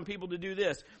 He's telling people to do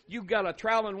this. You've got a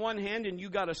trowel in one hand and you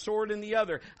got a sword in the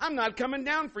other. I'm not coming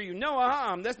down for you. No,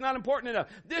 that's not important enough.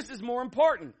 This is more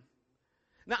important.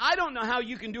 Now, I don't know how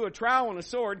you can do a trowel and a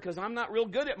sword because I'm not real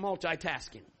good at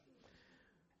multitasking.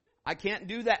 I can't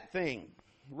do that thing.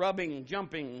 Rubbing,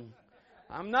 jumping.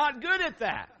 I'm not good at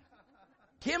that.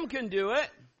 Kim can do it.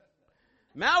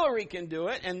 Mallory can do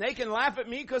it, and they can laugh at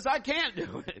me because I can't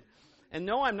do it. And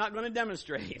no, I'm not going to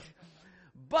demonstrate.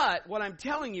 But what I'm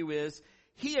telling you is,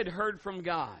 he had heard from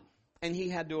God, and he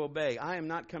had to obey. I am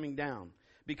not coming down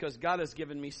because God has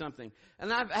given me something.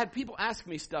 And I've had people ask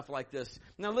me stuff like this.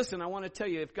 Now listen, I want to tell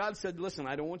you, if God said, listen,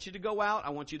 I don't want you to go out,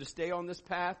 I want you to stay on this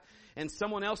path, and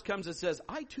someone else comes and says,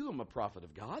 I too am a prophet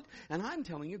of God, and I'm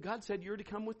telling you, God said you're to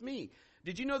come with me.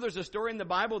 Did you know there's a story in the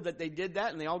Bible that they did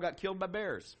that and they all got killed by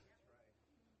bears?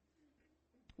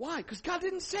 Why? Because God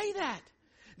didn't say that.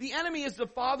 The enemy is the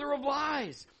father of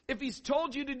lies. If he's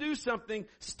told you to do something,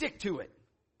 stick to it.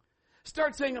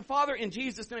 Start saying, Father, in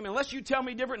Jesus' name, unless you tell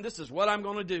me different, this is what I'm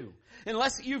going to do.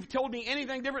 Unless you've told me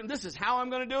anything different, this is how I'm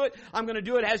going to do it. I'm going to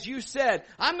do it as you said.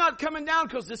 I'm not coming down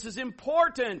because this is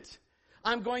important.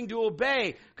 I'm going to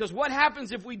obey. Because what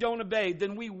happens if we don't obey?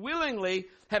 Then we willingly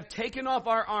have taken off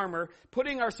our armor,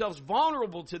 putting ourselves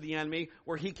vulnerable to the enemy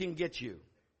where he can get you.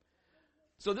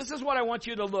 So this is what I want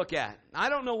you to look at. I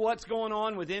don't know what's going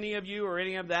on with any of you or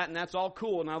any of that, and that's all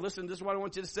cool. Now listen, this is what I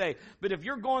want you to say. But if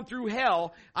you're going through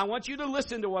hell, I want you to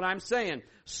listen to what I'm saying.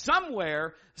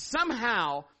 Somewhere,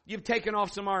 somehow, you've taken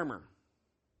off some armor.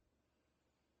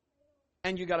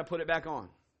 And you got to put it back on.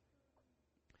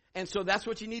 And so that's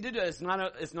what you need to do. It's not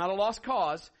a lost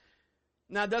cause.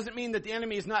 Now, it doesn't mean that the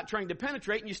enemy is not trying to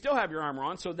penetrate, and you still have your armor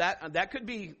on. So that could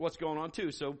be what's going on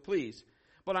too. So please.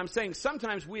 But I'm saying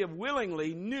sometimes we have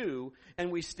willingly knew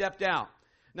and we stepped out.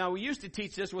 Now, we used to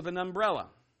teach this with an umbrella.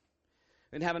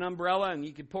 And have an umbrella and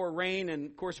you could pour rain. And,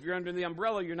 of course, if you're under the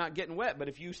umbrella, you're not getting wet. But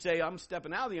if you say, I'm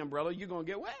stepping out of the umbrella, you're going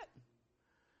to get wet.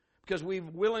 Because we've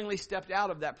willingly stepped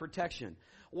out of that protection.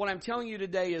 What I'm telling you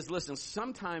today is, listen,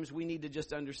 sometimes we need to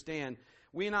just understand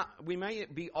we may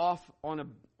be off on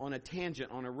a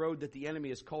tangent, on a road that the enemy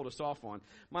has called us off on.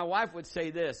 My wife would say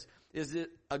this, is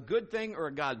it a good thing or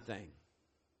a God thing?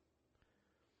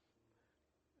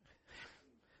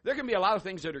 There can be a lot of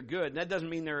things that are good, and that doesn't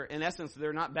mean in essence,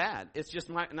 they're not bad. It just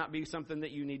might not be something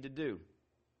that you need to do.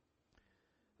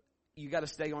 You got to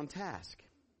stay on task.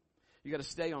 You got to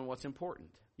stay on what's important.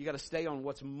 You got to stay on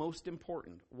what's most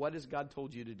important. What has God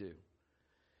told you to do?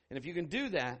 And if you can do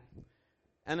that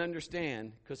and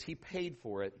understand, because he paid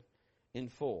for it in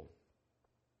full.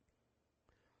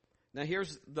 Now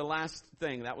here's the last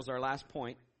thing. That was our last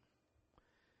point.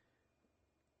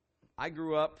 I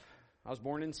was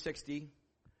born in 1960.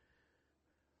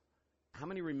 How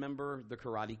many remember the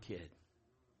Karate Kid?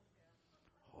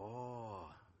 Oh.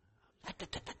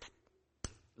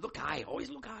 Look high. Always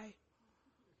look high.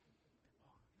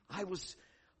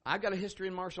 I've got a history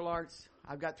in martial arts.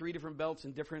 I've got 3 different belts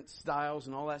and different styles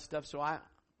and all that stuff. So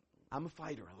I'm a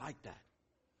fighter. I like that.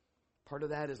 Part of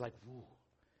that is like, woo.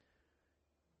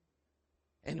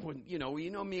 And when,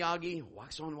 Miyagi,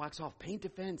 wax on, wax off, paint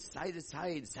defense, side to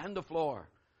side, sand the floor,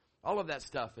 all of that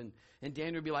stuff. And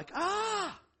Daniel would be like,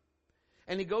 ah!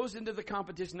 And he goes into the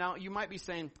competition. Now, you might be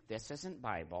saying, this isn't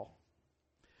Bible.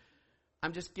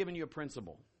 I'm just giving you a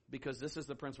principle, because this is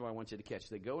the principle I want you to catch.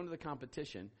 They go into the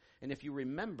competition, and if you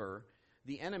remember,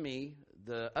 the enemy,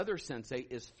 the other sensei,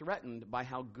 is threatened by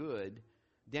how good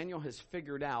Daniel has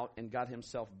figured out and got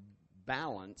himself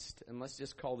balanced. And let's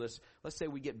say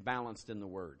we get balanced in the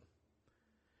word.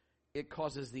 It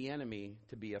causes the enemy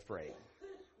to be afraid.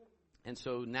 And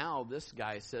so now this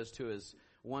guy says to his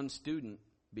one student,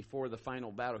 before the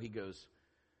final battle, he goes,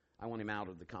 I want him out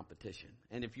of the competition.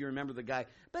 And if you remember the guy,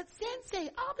 but Sensei,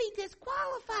 I'll be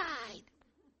disqualified.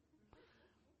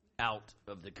 Out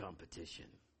of the competition.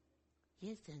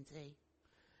 Yes, Sensei.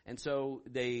 And so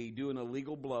they do an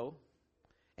illegal blow,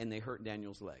 and they hurt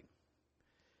Daniel's leg.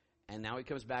 And now he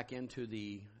comes back into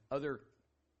the other,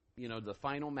 the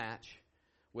final match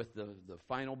with the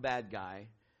final bad guy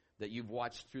that you've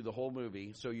watched through the whole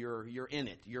movie. So you're in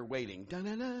it. You're waiting.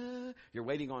 Da-da-da. You're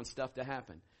waiting on stuff to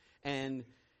happen. And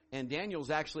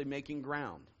Daniel's actually making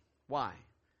ground. Why?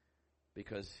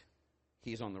 Because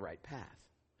he's on the right path.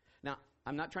 Now,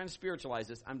 I'm not trying to spiritualize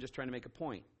this. I'm just trying to make a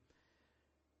point.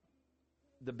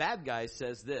 The bad guy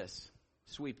says this,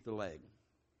 sweep the leg.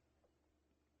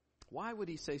 Why would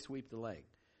he say sweep the leg?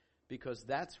 Because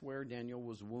that's where Daniel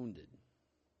was wounded.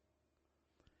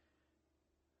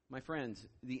 My friends,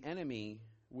 the enemy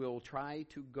will try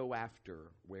to go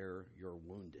after where you're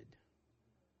wounded.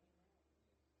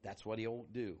 That's what he'll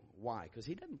do. Why? Because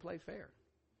he doesn't play fair.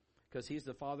 Because he's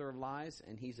the father of lies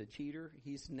and he's a cheater.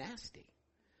 He's nasty.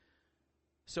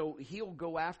 So he'll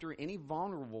go after any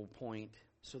vulnerable point.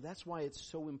 So that's why it's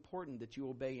so important that you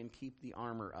obey and keep the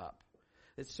armor up.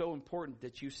 It's so important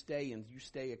that you stay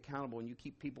accountable and you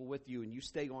keep people with you and you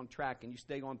stay on track and you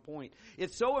stay on point.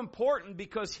 It's so important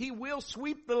because he will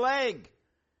sweep the leg.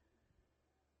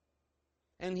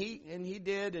 And he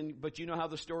did, but you know how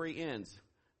the story ends.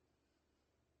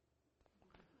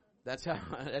 That's how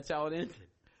it ended.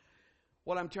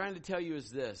 What I'm trying to tell you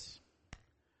is this.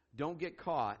 Don't get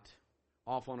caught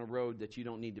off on a road that you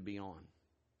don't need to be on.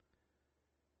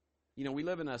 We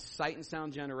live in a sight and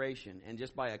sound generation, and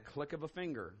just by a click of a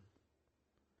finger,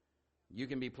 you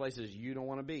can be places you don't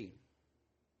want to be.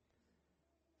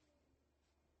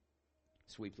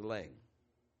 Sweep the leg.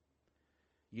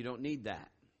 You don't need that.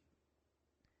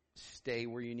 Stay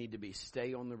where you need to be.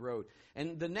 Stay on the road.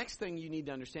 And the next thing you need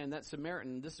to understand, that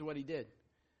Samaritan, this is what he did.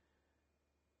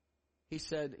 He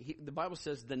said, the Bible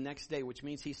says the next day, which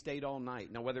means he stayed all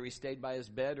night. Now, whether he stayed by his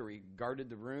bed or he guarded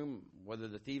the room, whether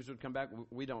the thieves would come back,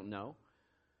 we don't know.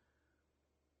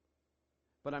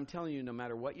 But I'm telling you, no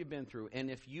matter what you've been through, and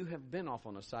if you have been off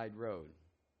on a side road,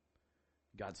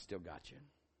 God's still got you.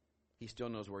 He still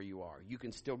knows where you are. You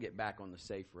can still get back on the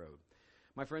safe road.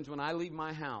 My friends, when I leave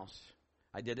my house,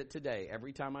 I did it today,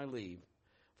 every time I leave,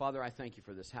 Father, I thank you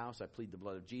for this house. I plead the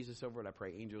blood of Jesus over it. I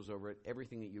pray angels over it.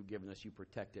 Everything that you've given us, you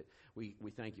protect it. We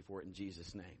thank you for it in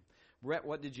Jesus' name. Brett,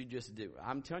 what did you just do?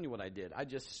 I'm telling you what I did. I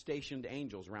just stationed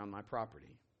angels around my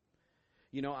property.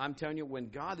 I'm telling you, when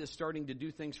God is starting to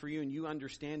do things for you and you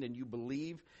understand and you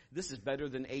believe, this is better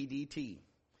than ADT.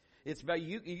 It's better.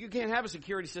 You can't have a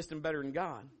security system better than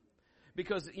God.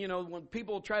 Because, when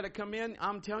people try to come in,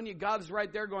 I'm telling you, God is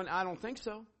right there going, I don't think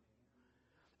so.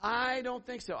 I don't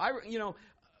think so.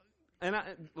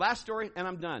 Last story, and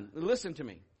I'm done. Listen to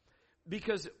me.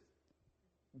 Because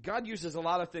God uses a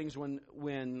lot of things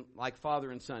when like father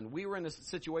and son. We were in a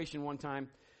situation one time,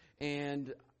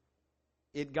 and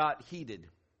it got heated.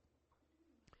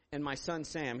 And my son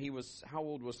Sam, how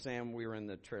old was Sam? We were in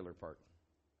the trailer park.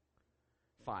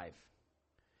 5.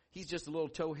 He's just a little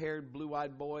tow-haired,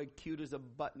 blue-eyed boy, cute as a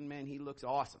button, man. He looks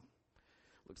awesome.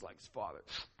 Looks like his father.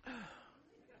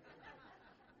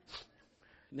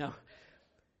 No.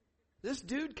 This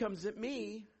dude comes at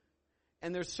me,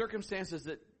 and there's circumstances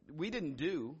that we didn't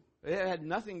do. It had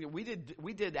nothing. We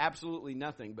did absolutely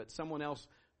nothing, but someone else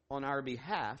on our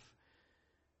behalf,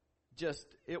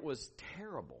 it was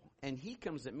terrible. And he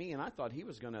comes at me, and I thought he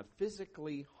was going to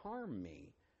physically harm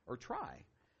me or try.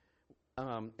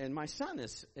 And my son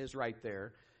is right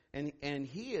there, and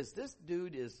this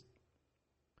dude is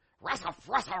Russell.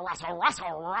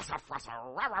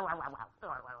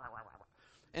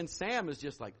 And Sam is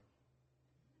just like,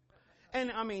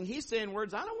 and he's saying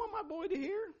words I don't want my boy to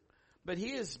hear, but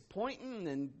he is pointing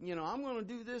and, I'm going to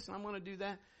do this and I'm going to do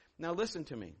that. Now listen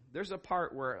to me. There's a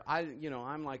part where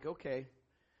I'm like, okay.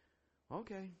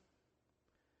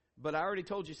 But I already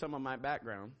told you some of my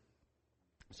background.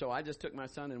 So I just took my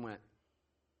son and went.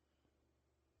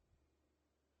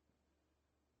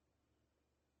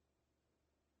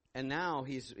 And now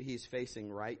he's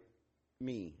facing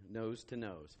me, nose to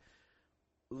nose.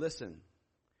 Listen,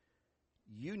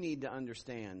 you need to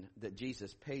understand that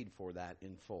Jesus paid for that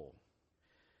in full.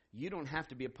 You don't have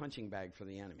to be a punching bag for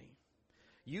the enemy.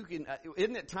 You can.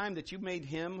 Isn't it time that you made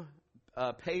him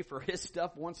pay for his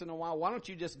stuff once in a while? Why don't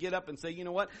you just get up and say, you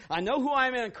know what? I know who I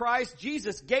am in Christ.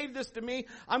 Jesus gave this to me.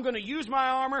 I'm going to use my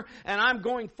armor and I'm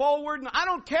going forward. And I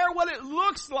don't care what it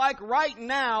looks like right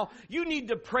now. You need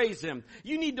to praise him.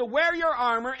 You need to wear your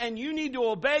armor and you need to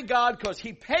obey God because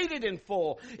he paid it in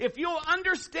full. If you'll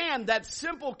understand that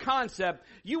simple concept,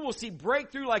 you will see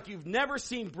breakthrough like you've never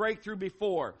seen breakthrough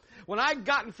before. When I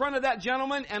got in front of that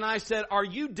gentleman and I said, are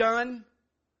you done?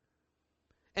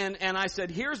 And I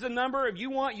said, here's the number. If you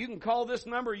want, you can call this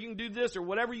number. You can do this or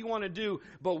whatever you want to do.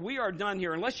 But we are done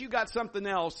here. Unless you got something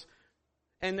else.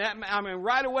 And that, I mean,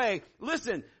 right away,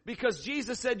 listen, because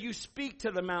Jesus said, you speak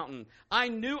to the mountain. I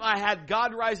knew I had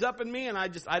God rise up in me, and I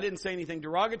didn't say anything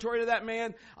derogatory to that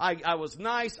man. I was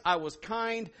nice. I was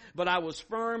kind, but I was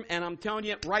firm. And I'm telling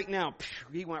you right now,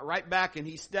 he went right back and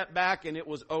he stepped back and it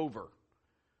was over.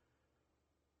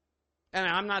 And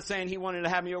I'm not saying he wanted to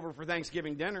have me over for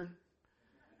Thanksgiving dinner.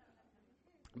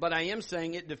 But I am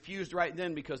saying it diffused right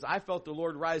then because I felt the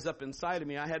Lord rise up inside of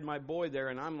me. I had my boy there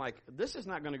and I'm like, this is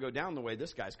not going to go down the way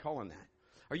this guy's calling that.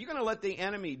 Are you going to let the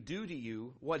enemy do to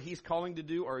you what he's calling to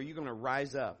do, or are you going to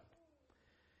rise up?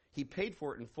 He paid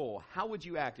for it in full. How would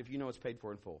you act if you know it's paid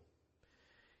for in full?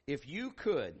 If you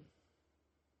could,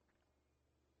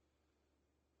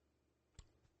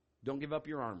 don't give up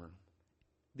your armor.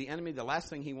 The enemy, the last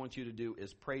thing he wants you to do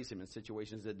is praise him in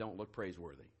situations that don't look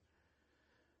praiseworthy.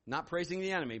 Not praising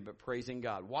the enemy, but praising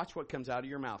God. Watch what comes out of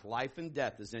your mouth. Life and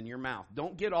death is in your mouth.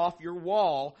 Don't get off your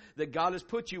wall that God has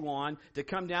put you on to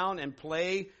come down and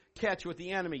play catch with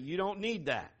the enemy. You don't need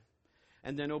that.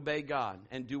 And then obey God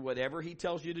and do whatever he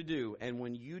tells you to do. And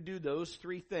when you do those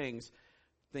three things,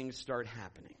 things start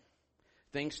happening.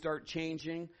 Things start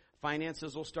changing.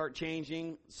 Finances will start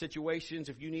changing. Situations,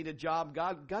 if you need a job,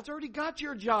 God's already got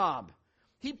your job.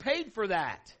 He paid for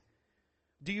that.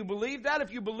 Do you believe that?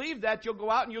 If you believe that, you'll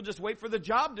go out and you'll just wait for the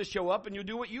job to show up and you'll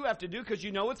do what you have to do because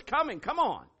you know it's coming. Come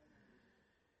on.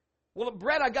 Well,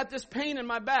 Brett, I got this pain in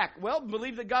my back. Well,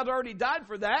 believe that God already died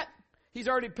for that. He's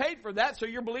already paid for that, so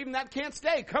you're believing that can't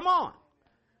stay. Come on.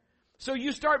 So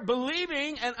you start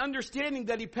believing and understanding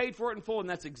that he paid for it in full, and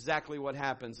that's exactly what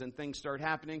happens. And things start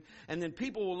happening, and then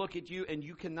people will look at you, and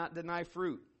you cannot deny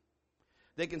fruit.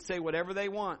 They can say whatever they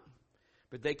want,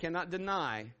 but they cannot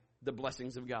deny the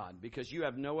blessings of God, because you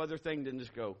have no other thing than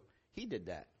just go, he did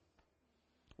that.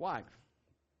 Why?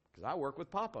 Because I work with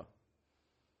Papa.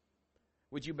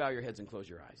 Would you bow your heads and close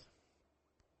your eyes?